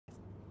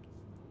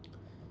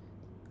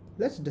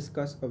Let's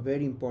discuss a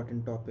very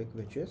important topic,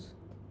 which is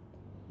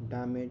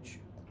damage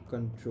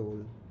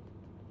control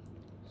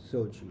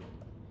surgery.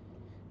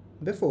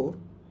 Before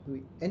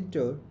we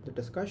enter the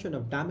discussion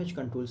of damage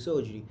control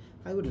surgery,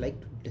 I would like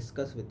to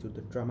discuss with you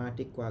the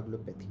traumatic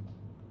coagulopathy.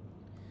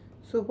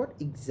 So, what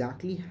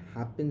exactly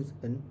happens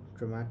in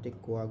traumatic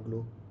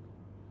coagulopathy?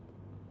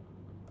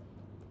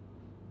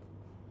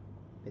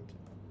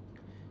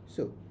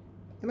 So,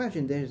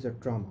 imagine there is a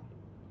trauma,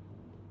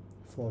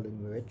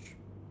 following which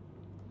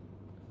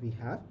we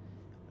have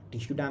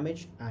tissue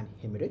damage and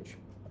hemorrhage.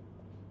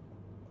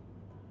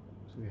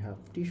 So, we have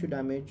tissue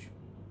damage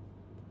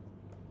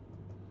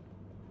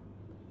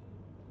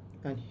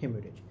and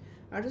hemorrhage.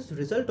 As a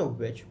result of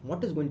which,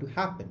 what is going to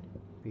happen?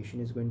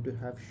 Patient is going to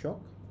have shock.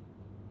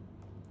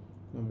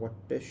 And what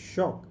is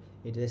shock?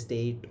 It is a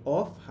state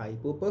of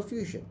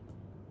hypoperfusion.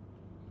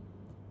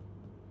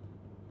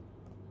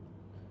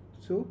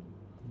 So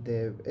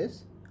there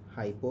is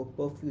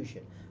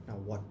hypoperfusion. Now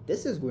what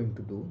this is going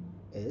to do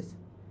is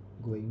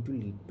going to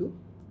lead to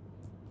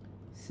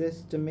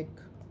systemic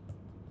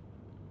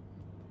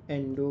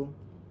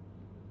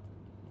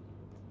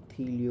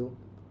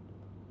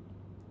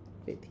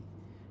endotheliopathy.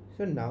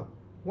 So now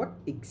what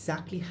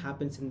exactly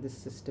happens in this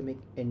systemic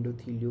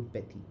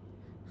endotheliopathy?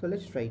 So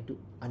let's try to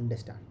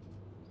understand.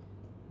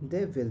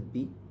 There will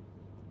be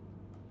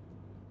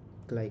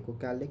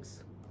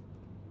glycocalyx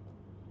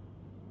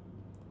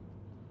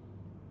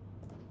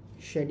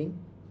shedding,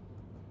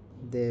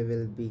 there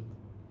will be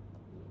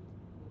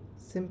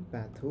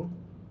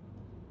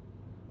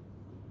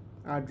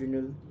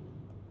sympathoadrenal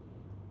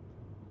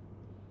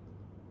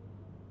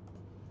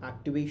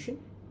activation,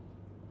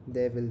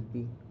 there will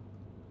be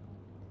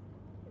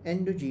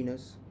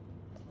endogenous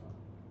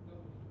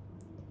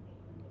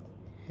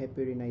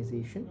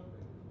heparinization.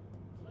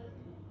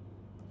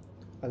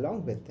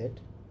 Along with it,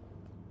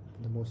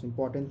 the most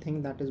important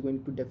thing that is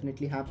going to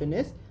definitely happen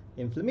is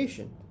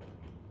inflammation,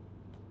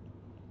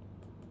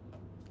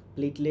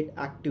 platelet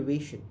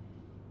activation,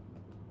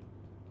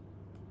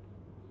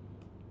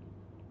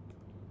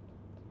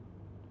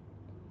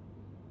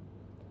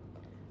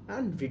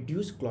 and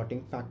reduced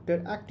clotting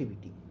factor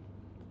activity.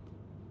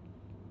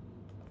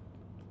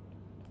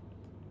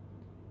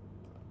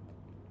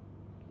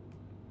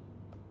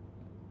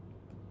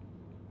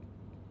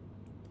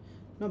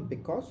 Now,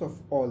 because of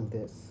all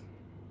this,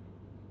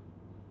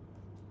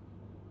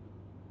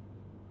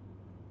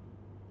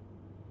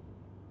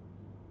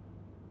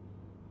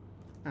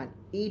 and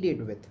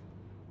aided with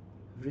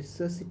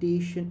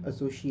resuscitation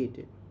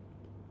associated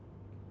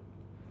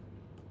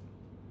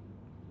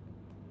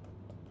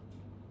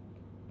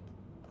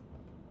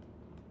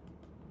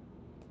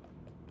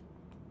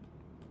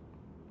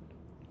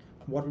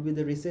what will be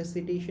the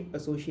resuscitation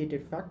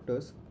associated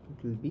factors?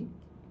 It will be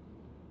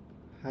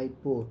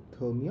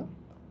hypothermia,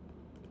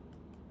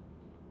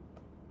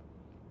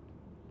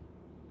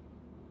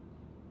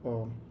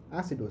 or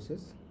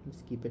acidosis.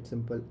 Let's keep it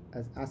simple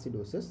as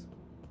acidosis.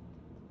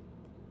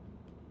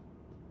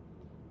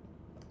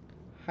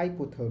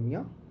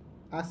 Hypothermia,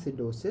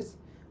 acidosis,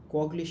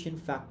 coagulation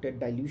factor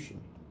dilution.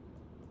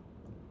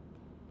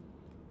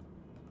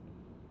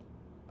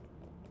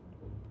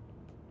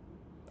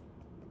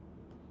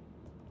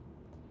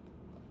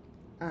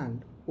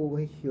 And over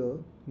here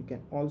you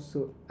can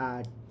also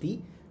add the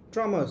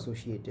trauma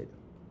associated.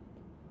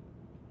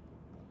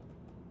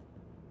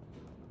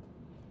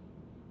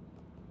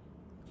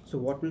 So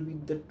what will be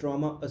the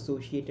trauma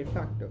associated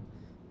factor?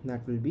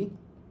 That will be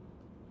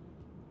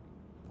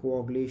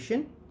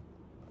coagulation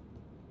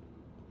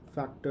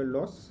factor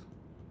loss,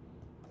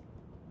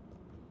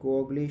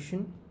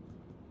 coagulation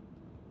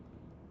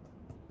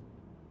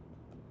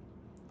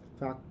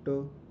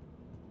factor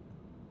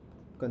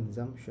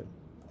consumption.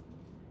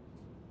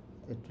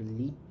 It will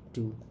lead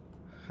to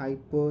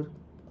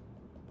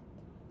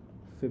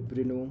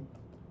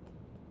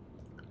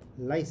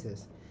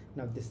hyperfibrinolysis.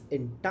 Now this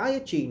entire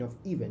chain of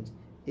events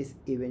is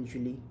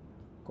eventually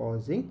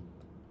causing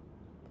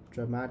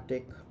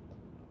traumatic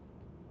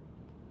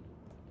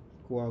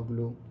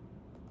coagulopathy.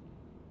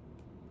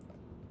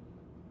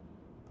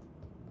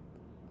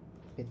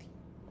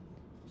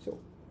 So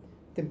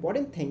the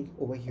important thing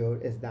over here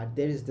is that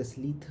there is this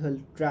lethal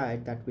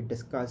triad that we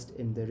discussed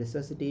in the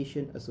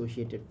resuscitation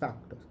associated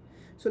factors.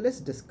 So let's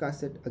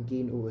discuss it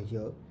again over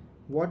here.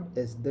 What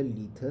is the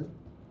lethal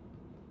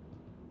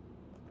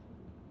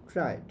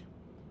triad?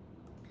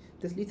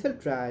 This lethal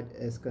triad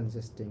is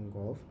consisting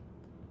of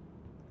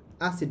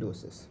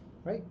acidosis,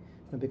 right?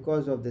 Now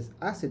because of this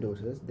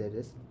acidosis, there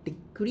is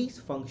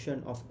decreased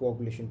function of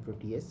coagulation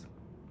protease,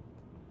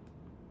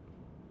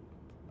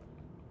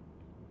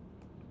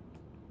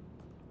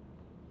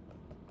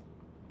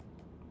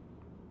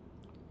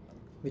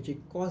 which is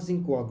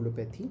causing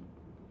coagulopathy,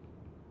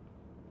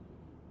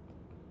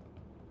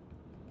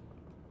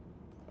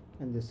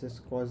 and this is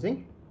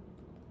causing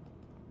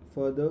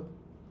further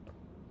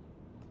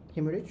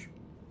hemorrhage.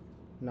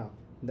 Now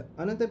the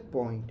another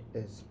point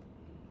is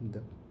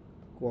the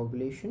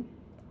coagulation.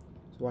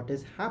 So what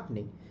is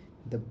happening?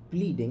 The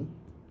bleeding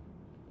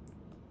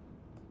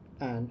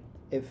and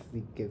if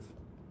we give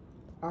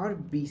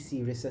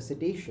RBC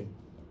resuscitation,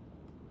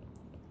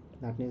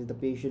 that means the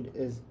patient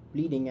is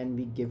bleeding and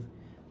we give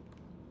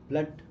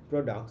blood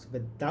products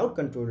without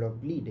control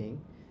of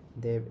bleeding,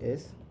 there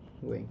is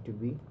going to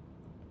be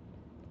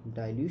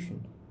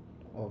dilution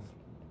of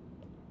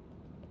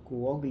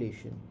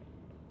coagulation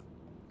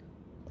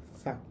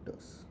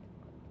factors,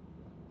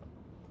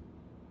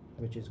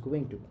 which is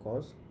going to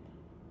cause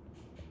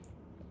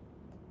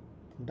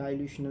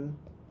dilutional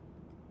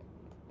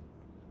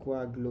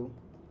coagulopathy,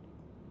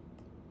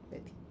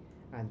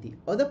 and the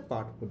other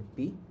part would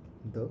be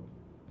the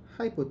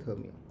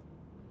hypothermia.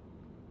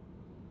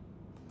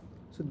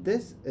 So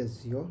this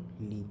is your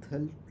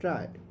lethal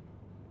triad,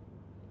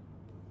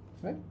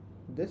 right?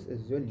 This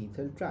is your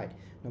lethal triad.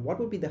 Now what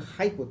would be the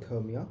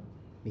hypothermia?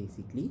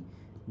 Basically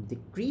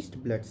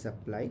decreased blood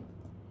supply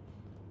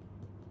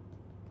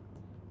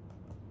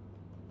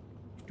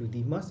to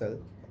the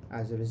muscle,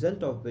 as a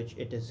result of which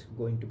it is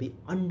going to be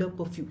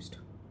underperfused,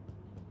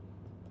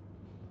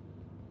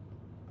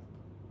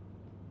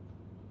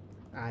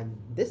 and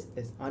this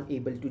is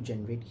unable to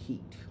generate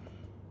heat.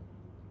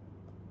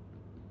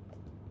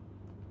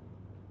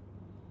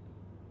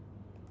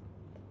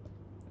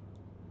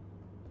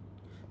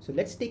 So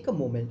let's take a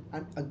moment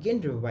and again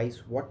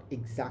revise what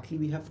exactly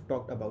we have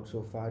talked about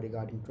so far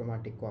regarding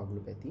traumatic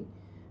coagulopathy.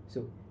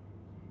 So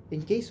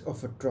in case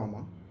of a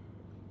trauma,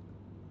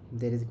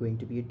 there is going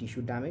to be a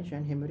tissue damage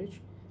and hemorrhage.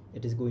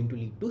 It is going to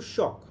lead to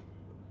shock.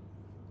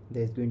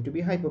 There is going to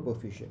be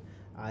hyperperfusion,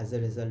 as a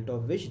result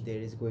of which there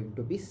is going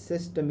to be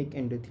systemic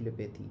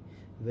endotheliopathy,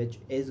 which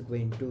is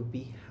going to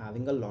be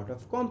having a lot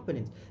of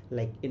components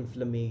like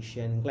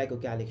inflammation,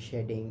 glycocalyx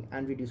shedding,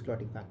 and reduced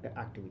clotting factor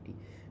activity.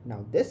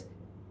 Now this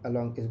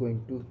along is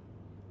going to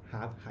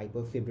have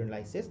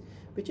hyperfibrinolysis,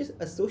 which is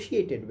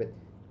associated with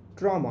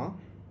trauma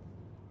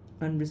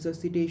and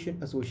resuscitation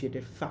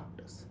associated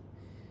factors,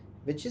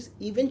 which is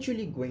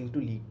eventually going to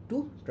lead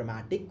to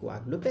traumatic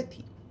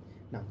coagulopathy.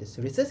 Now this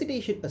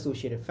resuscitation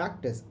associated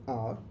factors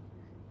are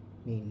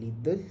mainly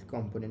the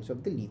components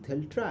of the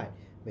lethal triad,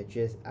 which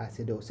is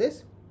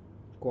acidosis,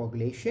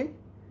 coagulation,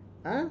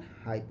 and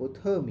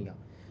hypothermia.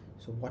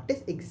 So what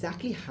is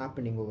exactly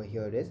happening over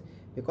here is,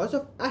 because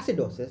of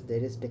acidosis,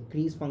 there is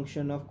decreased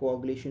function of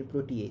coagulation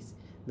protease,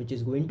 which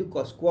is going to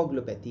cause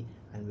coagulopathy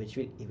and which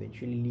will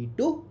eventually lead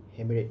to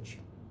hemorrhage.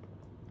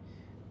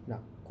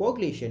 Now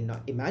coagulation,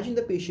 now imagine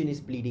the patient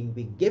is bleeding,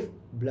 we give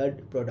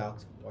blood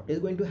products. What is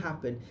going to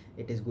happen?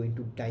 It is going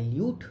to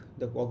dilute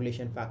the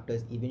coagulation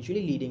factors,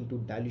 eventually leading to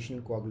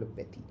dilutional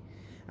coagulopathy.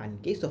 And in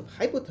case of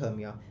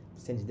hypothermia,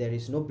 since there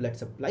is no blood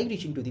supply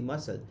reaching to the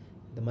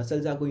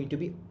muscles are going to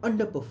be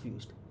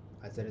underperfused,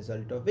 as a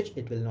result of which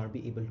it will not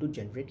be able to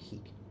generate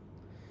heat.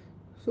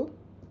 So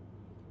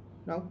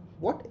now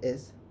what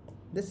is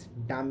this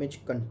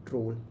damage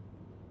control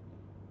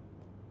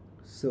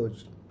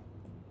surgery?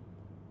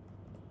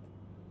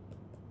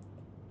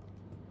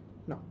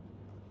 Now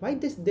why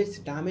this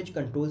damage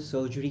control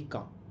surgery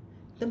come?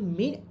 The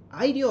main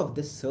idea of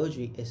this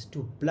surgery is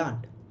to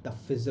blunt the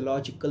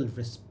physiological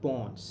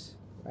response,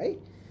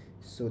 right?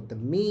 So the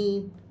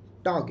main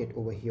target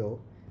over here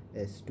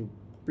is to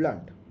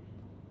blunt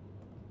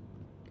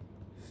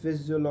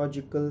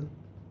physiological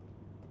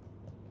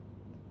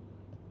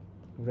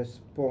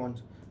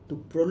response to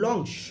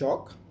prolonged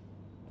shock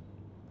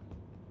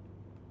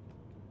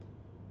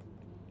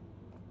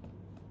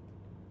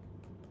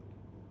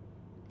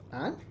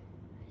and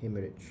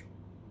hemorrhage.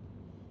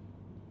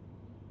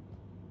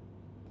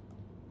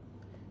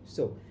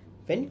 So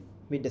when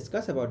we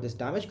discuss about this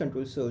damage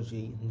control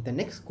surgery, the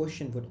next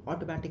question would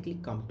automatically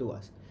come to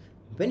us: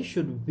 when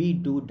should we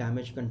do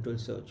damage control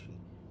surgery?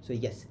 So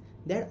yes,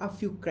 there are a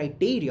few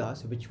criteria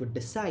which would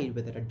decide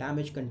whether a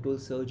damage control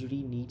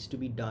surgery needs to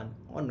be done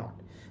or not.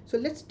 So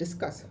let's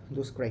discuss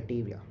those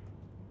criteria.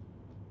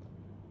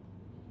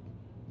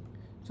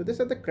 So these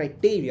are the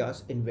criteria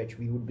in which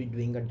we would be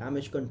doing a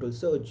damage control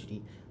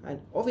surgery, and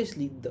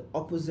obviously the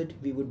opposite,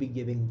 we would be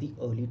giving the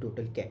early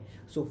total care.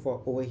 So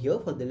for over here,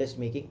 for the list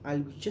making, I'll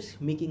be just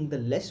making the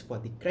list for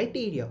the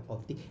criteria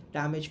of the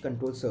damage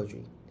control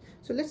surgery.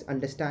 So let's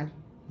understand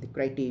the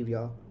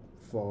criteria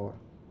for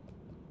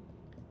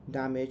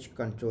damage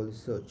control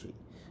surgery.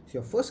 So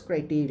your first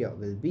criteria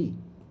will be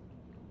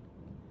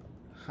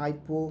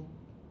hypothermia.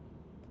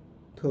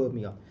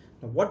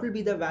 Now what will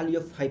be the value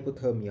of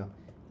hypothermia?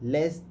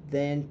 Less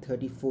than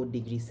 34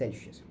 degrees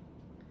Celsius.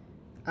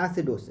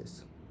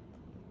 Acidosis.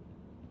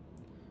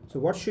 So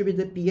what should be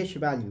the pH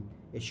value?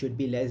 It should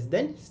be less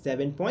than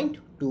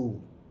 7.2.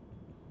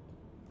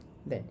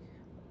 Then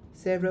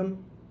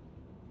serum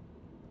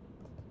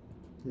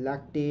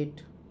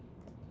lactate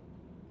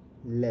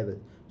level.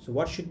 So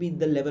what should be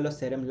the level of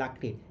serum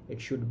lactate?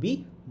 It should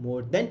be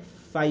more than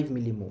 5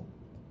 millimole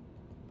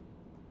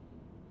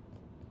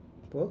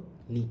per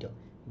liter.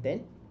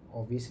 Then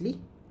obviously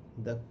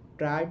the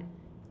triad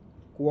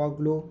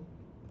coagulopathy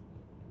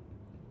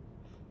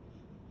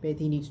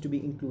needs to be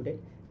included.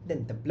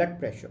 Then the blood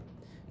pressure.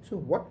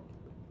 So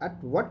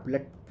at what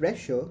blood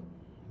pressure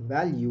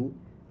value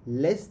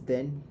less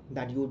than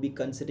that you will be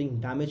considering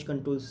damage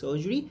control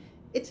surgery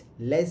it's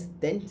less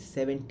than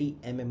 70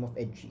 mm of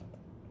Hg.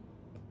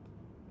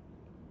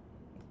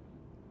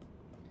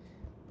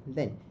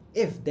 Then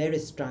if there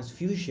is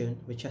transfusion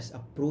which has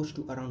approached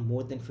to around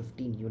more than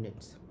 15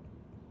 units,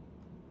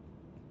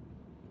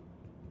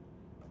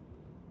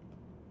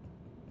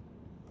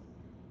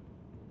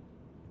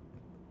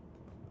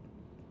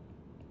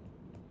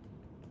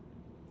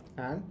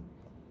 and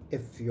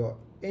if your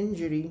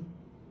injury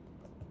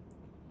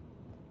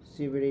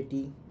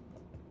severity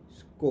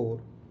score,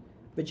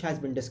 which has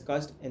been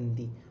discussed in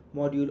the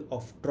module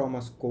of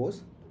trauma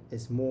scores,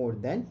 is more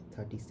than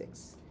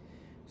 36.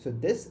 So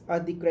these are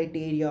the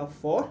criteria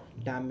for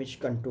damage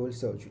control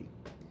surgery.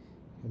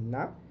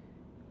 Now,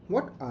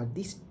 what are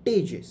the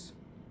stages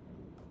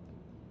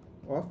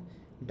of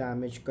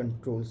damage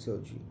control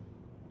surgery?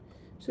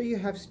 So you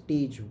have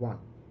stage 1.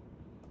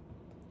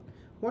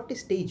 What is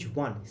stage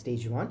 1?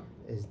 Stage 1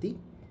 is the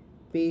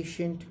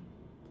patient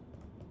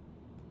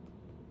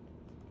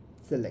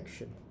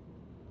selection.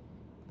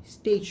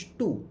 Stage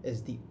 2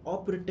 is the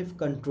operative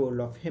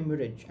control of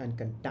hemorrhage and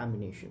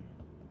contamination.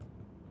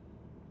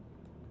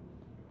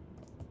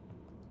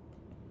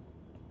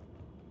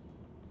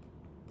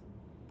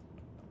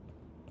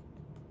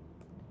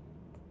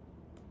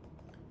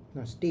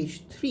 Now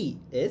stage 3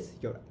 is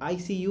your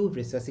ICU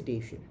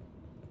resuscitation.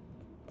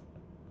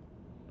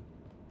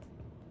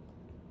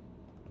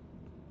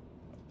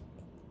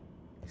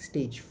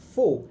 Stage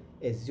 4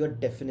 is your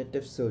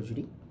definitive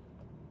surgery.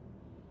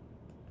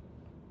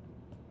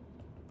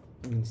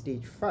 And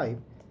stage 5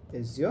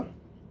 is your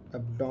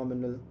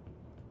abdominal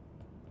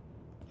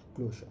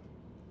closure.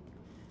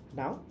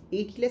 Now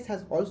ATLS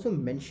has also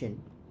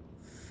mentioned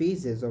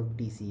phases of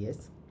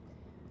DCS.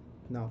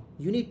 Now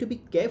you need to be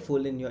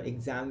careful in your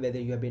exam whether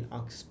you have been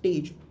asked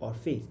stage or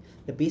phase.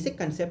 The basic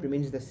concept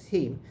remains the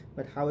same,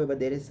 but however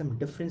there is some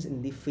difference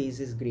in the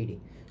phases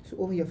grading. So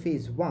over here,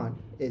 phase 1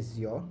 is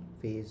your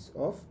phase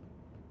of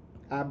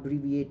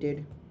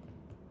abbreviated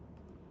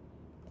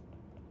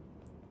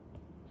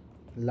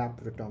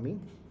laparotomy.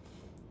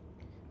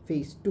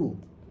 Phase 2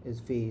 is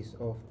phase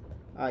of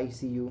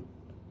ICU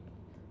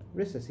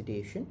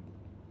resuscitation,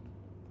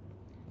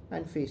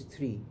 and phase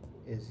 3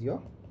 is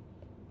your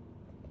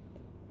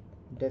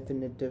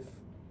definitive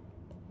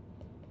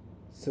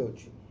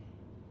surgery.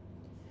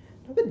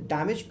 Now with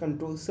damage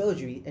control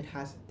surgery,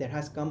 there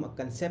has come a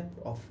concept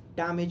of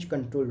damage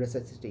control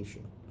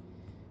resuscitation.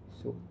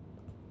 So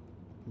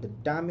the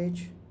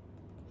damage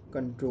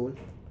control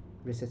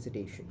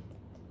resuscitation,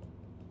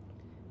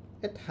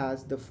 it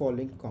has the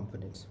following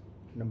components.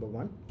 Number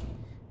 1,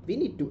 we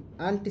need to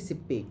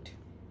anticipate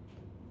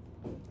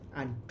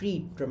and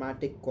treat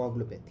traumatic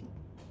coagulopathy.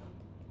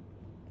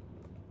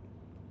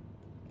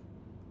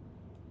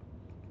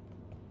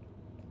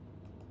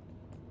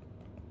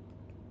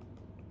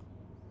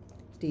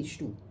 Stage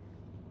 2,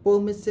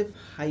 permissive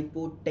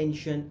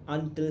hypotension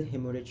until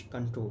hemorrhage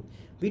control.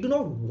 We do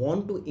not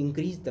want to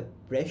increase the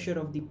pressure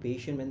of the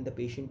patient when the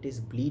patient is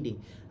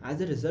bleeding, as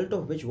a result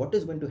of which what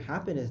is going to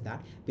happen is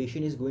that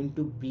patient is going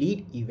to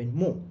bleed even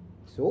more.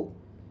 So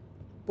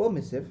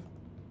permissive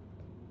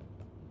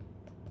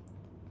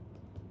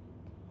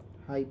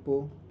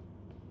hypotension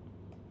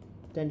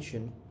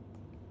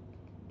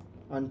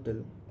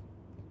until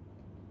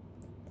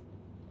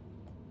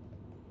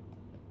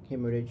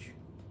hemorrhage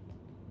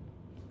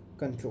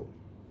control.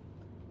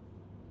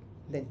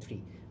 Then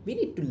 3, we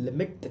need to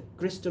limit the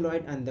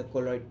crystalloid and the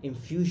colloid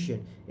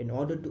infusion in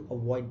order to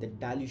avoid the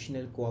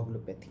dilutional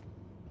coagulopathy.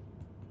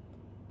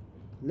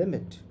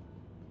 Limit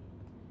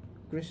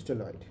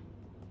crystalloid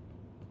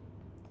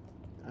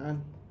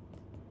and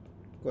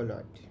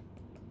colloid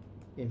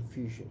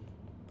infusion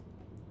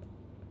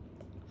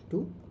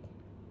to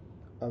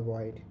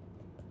avoid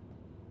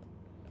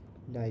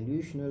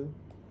dilutional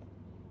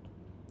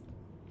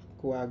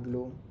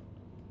coagulopathy.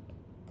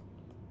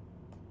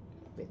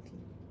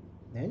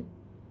 Then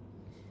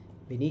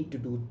we need to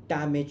do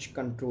damage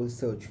control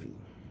surgery.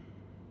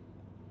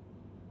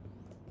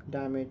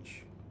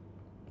 Damage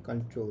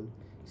control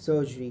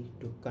surgery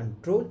to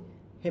control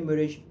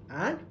hemorrhage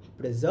and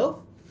preserve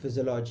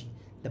physiology,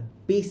 the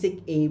basic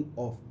aim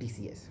of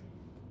DCS.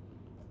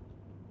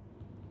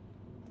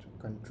 To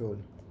control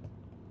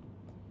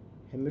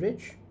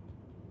hemorrhage,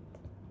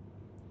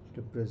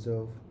 to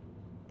preserve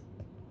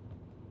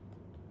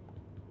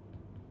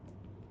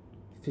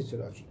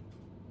physiology.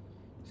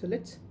 So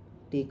let's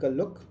take a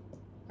look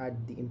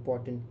at the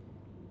important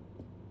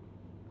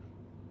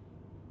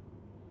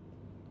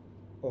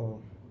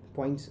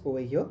points over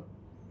here.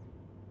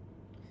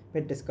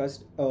 We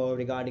discussed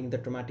regarding the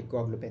traumatic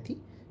coagulopathy.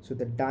 So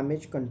the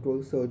damage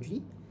control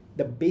surgery,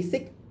 the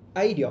basic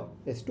idea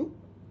is to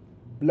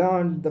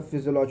blunt the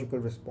physiological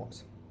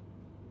response.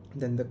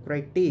 Then the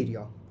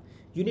criteria,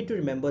 you need to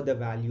remember the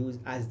values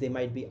as they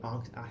might be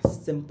asked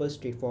as simple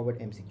straightforward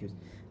MCQs.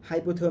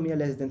 Hypothermia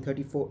less than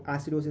 34,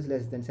 acidosis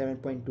less than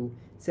 7.2,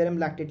 serum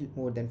lactate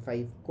more than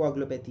 5,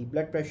 coagulopathy,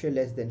 blood pressure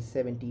less than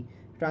 70,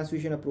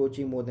 transfusion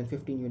approaching more than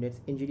 15 units,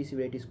 injury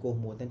severity score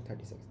more than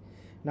 36.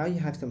 Now you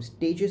have some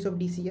stages of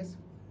DCS.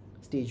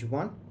 Stage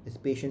 1 is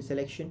patient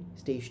selection,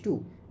 stage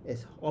 2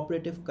 is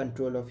operative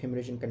control of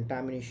hemorrhage and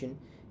contamination.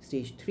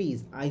 Stage 3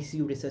 is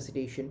ICU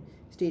resuscitation.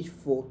 Stage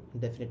 4,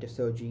 definitive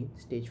surgery.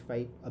 Stage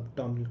 5,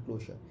 abdominal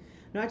closure.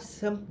 Now, at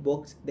some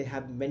books, they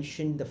have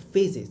mentioned the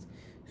phases.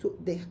 So,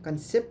 the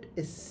concept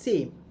is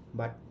same,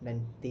 but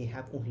then they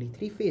have only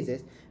 3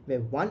 phases,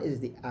 where one is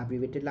the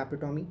abbreviated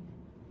laparotomy,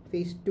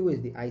 phase 2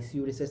 is the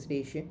ICU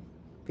resuscitation,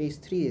 phase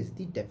 3 is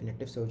the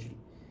definitive surgery.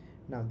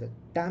 Now, the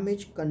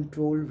damage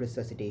control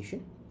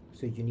resuscitation.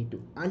 So, you need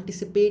to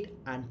anticipate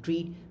and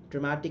treat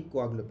traumatic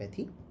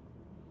coagulopathy,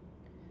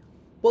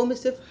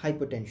 permissive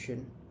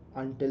hypotension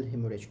until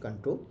hemorrhage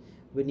control.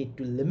 We need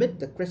to limit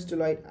the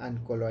crystalloid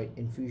and colloid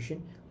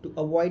infusion to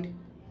avoid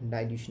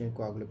dilutional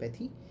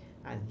coagulopathy,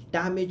 and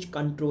damage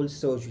control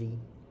surgery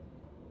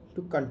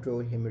to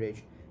control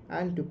hemorrhage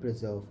and to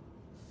preserve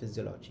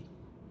physiology.